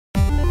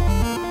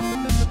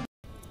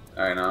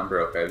Alright, now I'm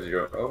broke. I have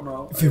 0. Oh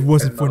no. If it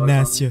wasn't for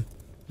NASA,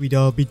 we'd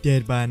all be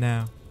dead by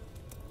now.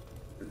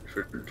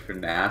 For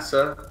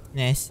NASA?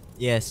 Yes.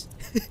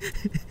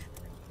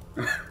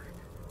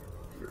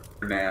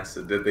 For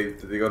NASA. Did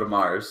they go to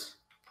Mars?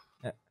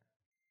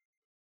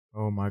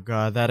 Oh my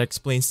god, that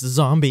explains the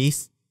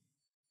zombies.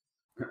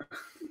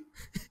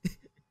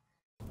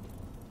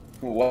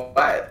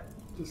 What?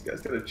 This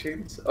guy's got a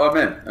chainsaw. Oh, I'm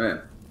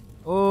in.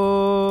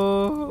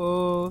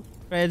 Oh,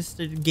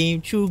 Cradster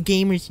game, true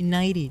gamers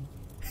united.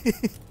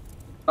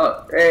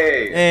 Oh,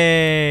 hey.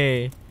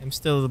 Hey, I'm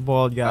still the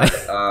bald guy.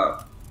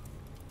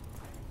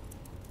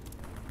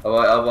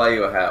 I'll buy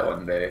you a hat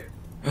one day.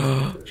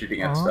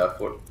 Shooting at stuff.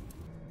 What?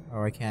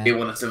 Oh, I can't. You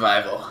want a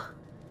survival?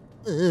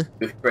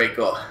 With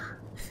Breako.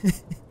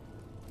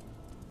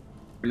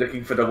 We're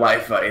looking for the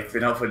Wi-Fi. It's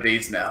been out for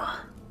days now.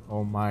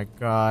 Oh my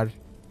god.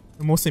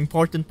 The most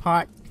important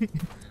part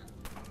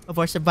of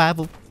our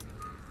survival.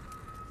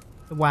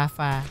 The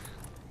Wi-Fi.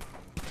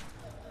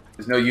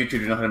 There's no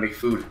YouTube to know how to make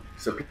food,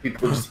 so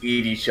people just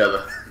eat each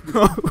other.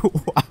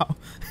 Wow.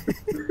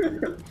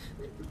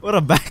 What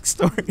a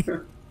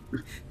backstory.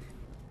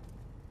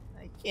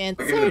 I can't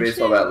I'll get the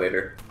baseball bat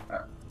later.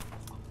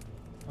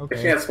 Okay.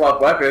 I can't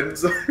swap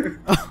weapons.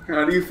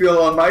 How do you feel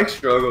on my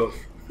struggle?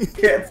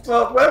 Can't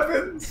swap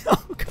weapons.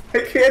 Oh,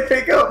 I can't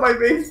take out my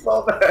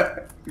baseball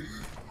bat.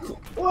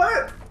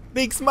 What?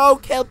 Big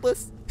Smoke, help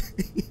us.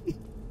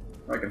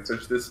 I can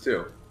search this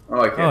too.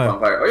 Oh, I can't. It's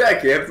on fire. Oh yeah, I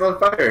can. It's on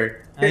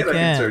fire. I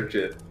can search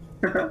it.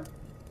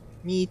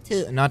 Me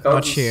too. Not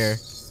much here.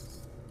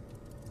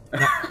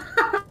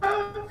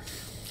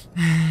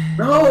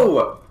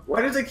 No!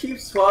 Why does it keep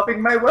swapping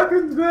my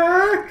weapons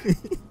back?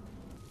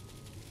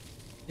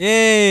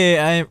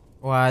 Yay!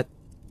 What?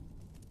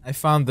 I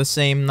found the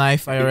same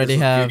knife I already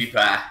have.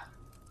 Pewdiepie.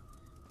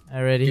 I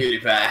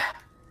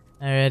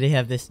already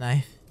have this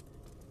knife.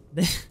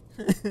 Craig,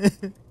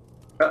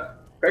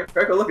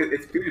 look,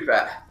 it's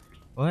Pewdiepie.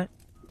 What?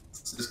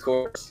 It's his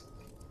corpse.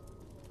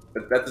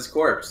 That's his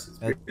corpse. It's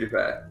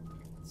Pewdiepie.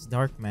 It's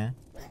dark, man.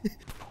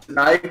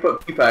 Now you can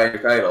put PewDiePie in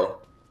your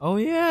title. Oh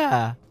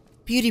yeah.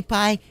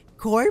 PewDiePie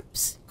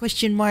corpse?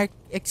 Question mark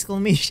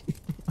exclamation.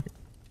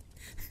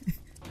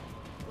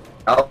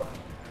 Help!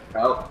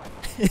 Help!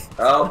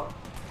 Help!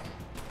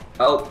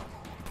 Help!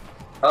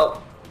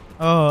 Help!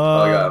 Oh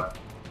my god.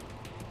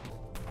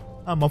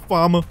 I'm a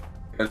farmer.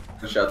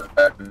 Shut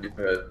back in your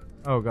head.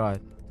 Oh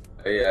god.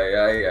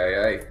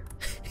 Ay.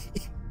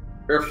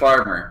 You're a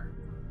farmer.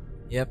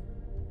 Yep.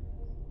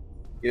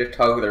 You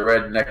talk with a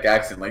redneck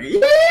accent like,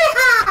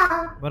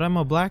 yeah! But I'm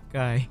a black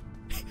guy.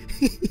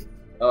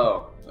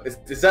 Oh.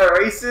 Is that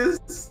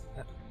racist?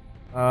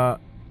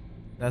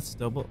 That's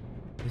double.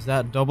 Is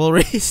that double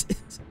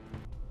racist?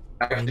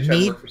 I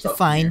need to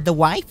find the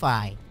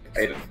Wi-Fi.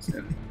 Items.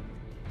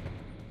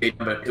 Gate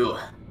number 2.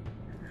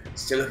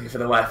 Still looking for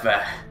the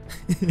Wi-Fi.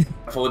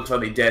 My phone's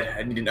probably dead.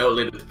 I need an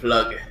outlet with a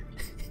plug.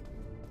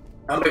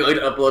 How am I going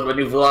to upload my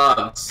new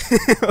vlogs?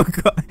 Oh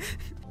god.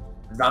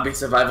 Zombie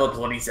Survival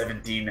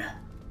 2017.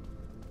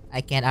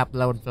 I can't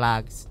upload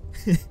vlogs.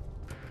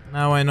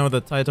 Now I know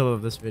the title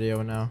of this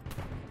video now.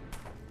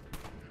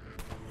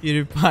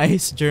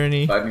 PewDiePie's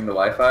journey. Finding the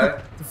Wi-Fi?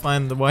 To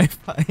find the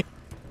Wi-Fi.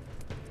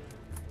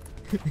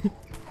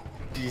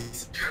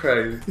 Jesus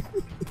Christ.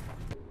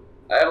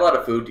 I have a lot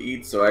of food to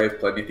eat, so I have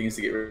plenty of things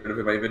to get rid of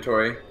in my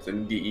inventory. So I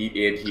need to eat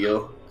and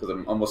heal, because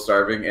I'm almost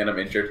starving and I'm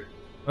injured.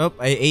 Oh,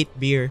 I ate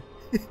beer.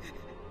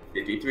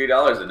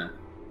 $53 in it.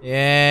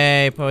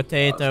 Yay,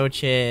 potato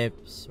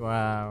chips.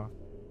 Wow.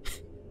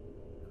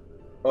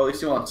 Well, at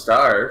least you won't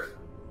starve.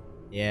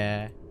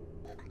 Yeah.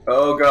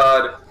 Oh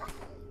god.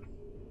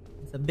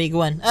 It's a big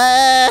one.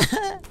 Ah!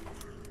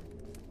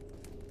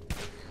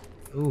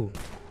 Ooh.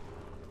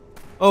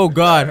 Oh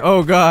god,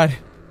 oh god.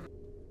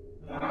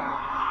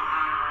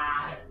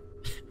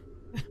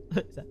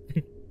 What's that?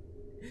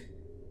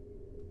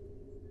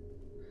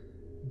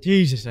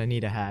 Jesus, I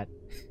need a hat.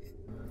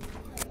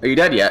 Are you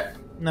dead yet?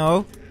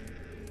 No.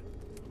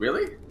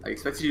 Really? I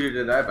expected you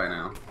to die by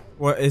now.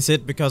 What, is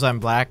it because I'm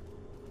black?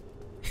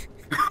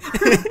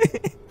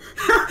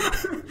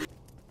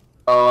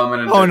 Oh, I'm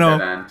gonna oh no.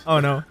 dead end. Oh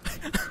no.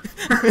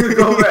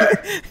 Go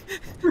back.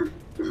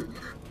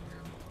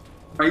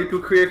 My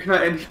YouTube career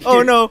cannot end here.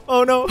 Oh no,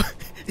 oh no.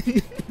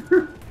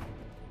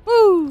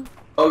 Woo.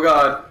 Oh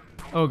god.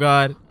 Oh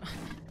god.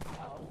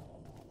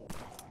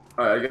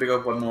 Alright, I gotta go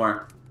up one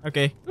more.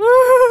 Okay.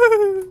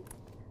 Oh,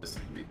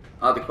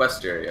 the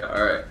quest area.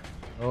 Alright.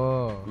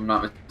 Oh. I'm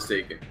not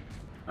mistaken.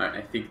 Alright,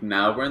 I think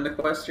now we're in the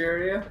quest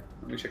area.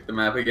 Let me check the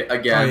map again.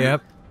 Oh,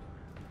 yep.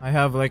 I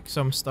have like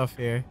some stuff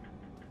here.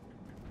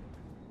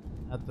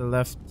 At the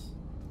left.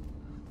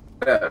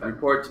 Yeah,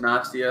 report to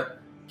Nastia.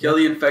 Kill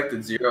the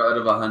infected 0 out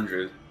of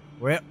 100.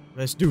 Well,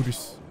 let's do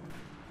this.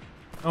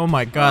 Oh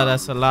my god,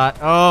 that's a lot.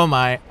 Oh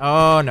my.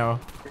 Oh no.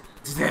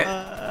 This is it.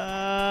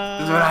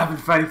 This is what I've been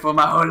fighting for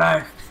my whole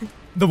life.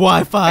 The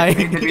Wi-Fi. I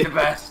think to be the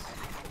best.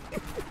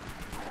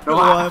 The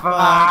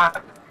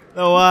Wi-Fi.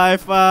 The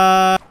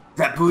Wi-Fi. Is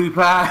that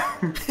PewDiePie?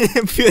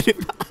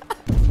 PewDiePie.